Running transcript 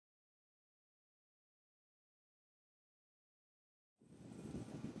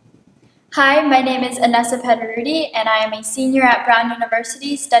Hi, my name is Anessa Petteruti, and I am a senior at Brown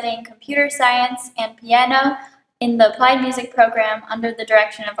University studying computer science and piano in the applied music program under the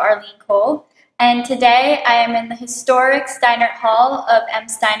direction of Arlene Cole. And today I am in the historic Steinert Hall of M.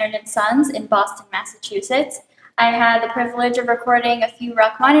 Steinert Sons in Boston, Massachusetts. I had the privilege of recording a few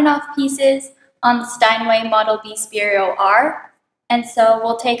Rachmaninoff pieces on the Steinway Model B Spirio R, and so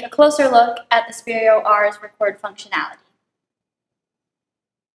we'll take a closer look at the Spirio R's record functionality.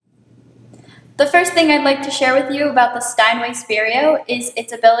 The first thing I'd like to share with you about the Steinway Spirio is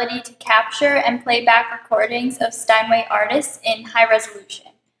its ability to capture and play back recordings of Steinway artists in high resolution.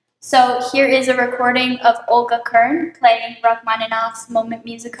 So here is a recording of Olga Kern playing Rachmaninoff's Moment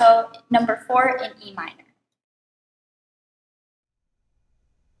Musico No. 4 in E minor.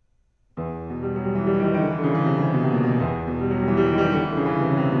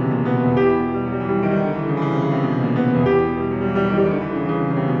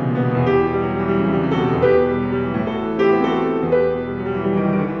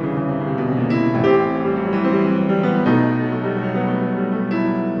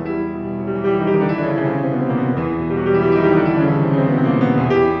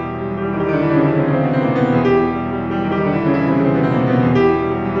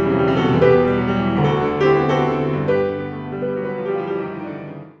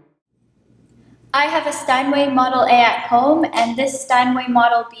 I have a Steinway Model A at home, and this Steinway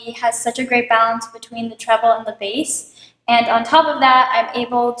Model B has such a great balance between the treble and the bass. And on top of that, I'm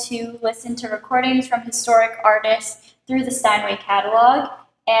able to listen to recordings from historic artists through the Steinway catalog.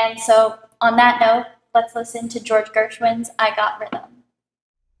 And so on that note, let's listen to George Gershwin's I Got Rhythm.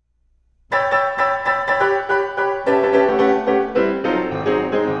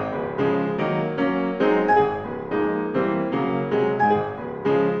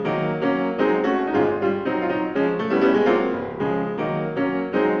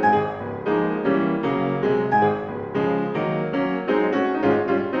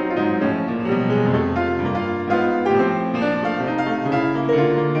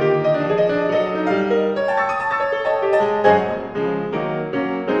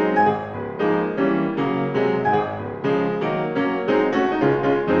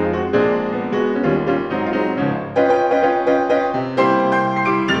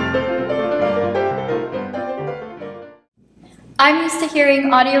 I'm used to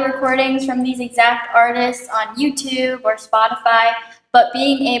hearing audio recordings from these exact artists on YouTube or Spotify, but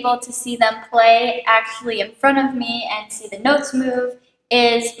being able to see them play actually in front of me and see the notes move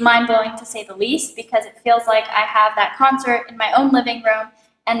is mind-blowing to say the least, because it feels like I have that concert in my own living room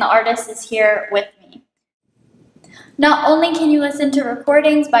and the artist is here with me. Not only can you listen to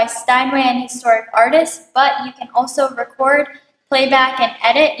recordings by Steinway and historic artists, but you can also record, playback, and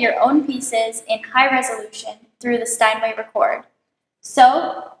edit your own pieces in high resolution through the Steinway Record.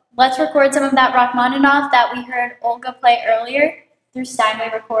 So let's record some of that Rachmaninoff that we heard Olga play earlier through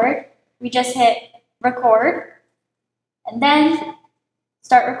Steinway Record. We just hit record and then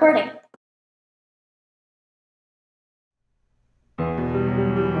start recording.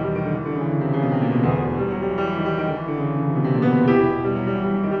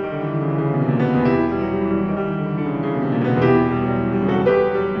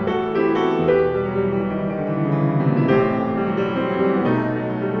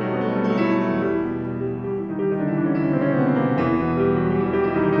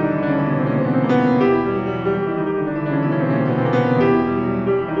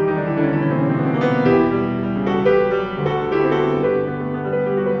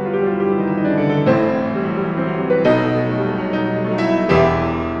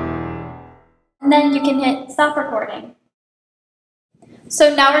 And then you can hit stop recording.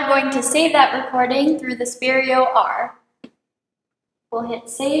 So now we're going to save that recording through the Spirio R. We'll hit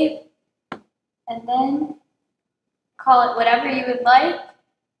save and then call it whatever you would like.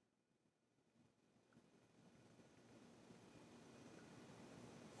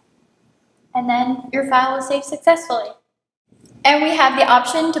 And then your file will save successfully. And we have the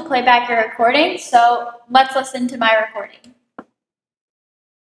option to play back your recording, so let's listen to my recording.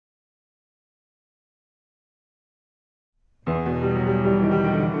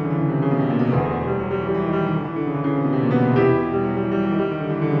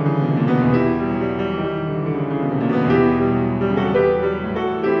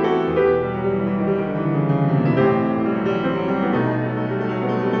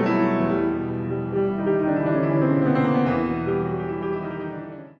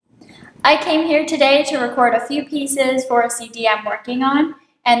 I came here today to record a few pieces for a CD I'm working on,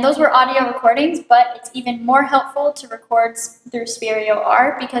 And those were audio recordings, but it's even more helpful to record through Spirio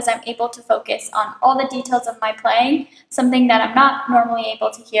R because I'm able to focus on all the details of my playing, something that I'm not normally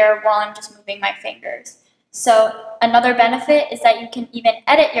able to hear while I'm just moving my fingers. So another benefit is that you can even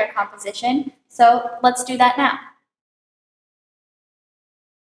edit your composition. So let's do that now.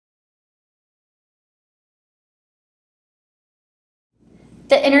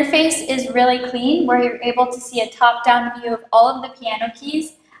 The interface is really clean, where you're able to see a top-down view of all of the piano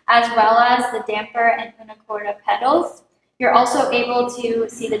keys, as well as the damper and unicorda pedals. You're also able to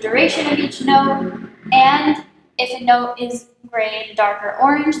see the duration of each note, and if a note is grayed darker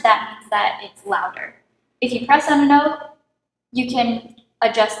orange, that means that it's louder. If you press on a note, you can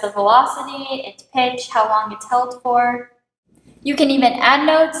adjust the velocity, its pitch, how long it's held for. You can even add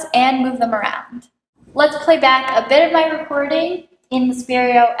notes and move them around. Let's play back a bit of my recording in the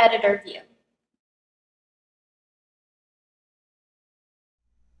Spirio Editor view.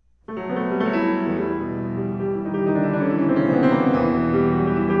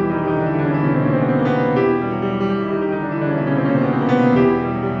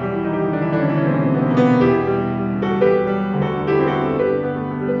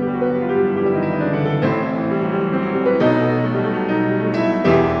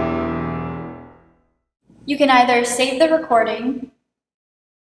 You can either save the recording,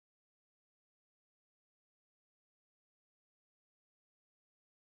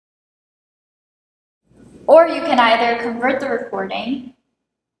 or you can either convert the recording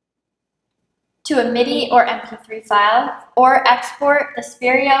to a MIDI or MP3 file, or export the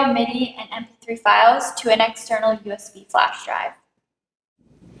Spirio MIDI and MP3 files to an external USB flash drive.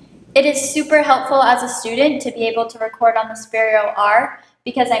 It is super helpful as a student to be able to record on the Spirio R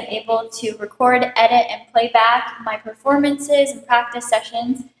because I'm able to record, edit, and play back my performances and practice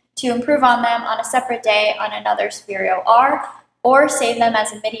sessions to improve on them on a separate day on another Spirio R, or save them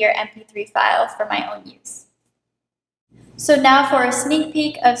as a MIDI or MP3 file for my own use. So now for a sneak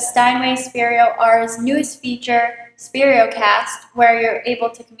peek of Steinway Spirio R's newest feature, Spiriocast, where you're able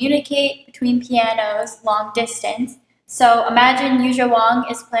to communicate between pianos long distance. So imagine Yuja Wang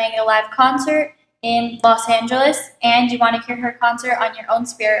is playing a live concert in Los Angeles and you want to hear her concert on your own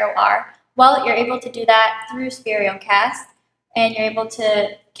Spirio R. Well, you're able to do that through Spiriocast, and you're able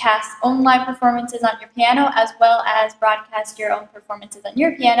to cast own live performances on your piano as well as broadcast your own performances on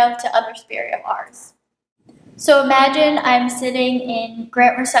your piano to other Spirio Rs. So imagine I'm sitting in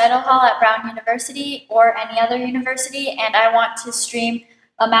Grant Recital Hall at Brown University or any other university and I want to stream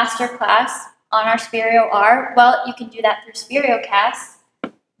a Masterclass on our Spirio R. Well, you can do that through Spiriocast.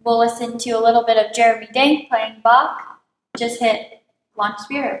 We'll listen to a little bit of Denk playing Bach. Just hit launch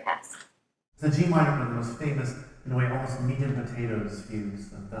Spiriocast. The G minor one, the most famous, in a way, almost meat and potatoes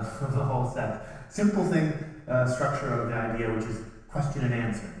fuse of the whole set. Simple thing, structure of the idea, which is question and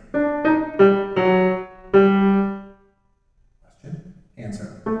answer. Question,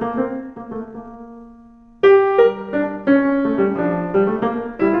 answer.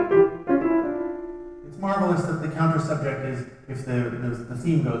 It's marvelous that the counter subject is, if the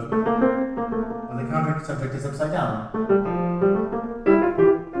theme goes, well, the counter subject is upside down.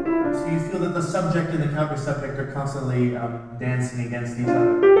 So you feel that the subject and the counter subject are constantly dancing against each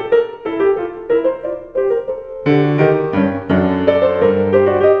other.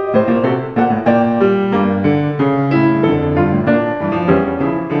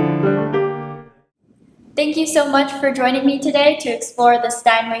 Thank you so much for joining me today to explore the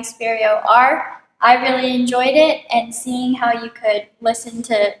Steinway Spirio R. I really enjoyed it, and seeing how you could listen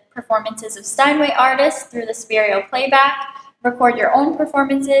to performances of Steinway artists through the Spirio Playback, record your own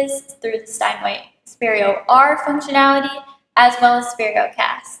performances through the Steinway Spirio R functionality, as well as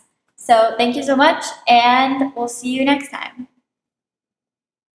Spiriocast. So thank you so much, and we'll see you next time.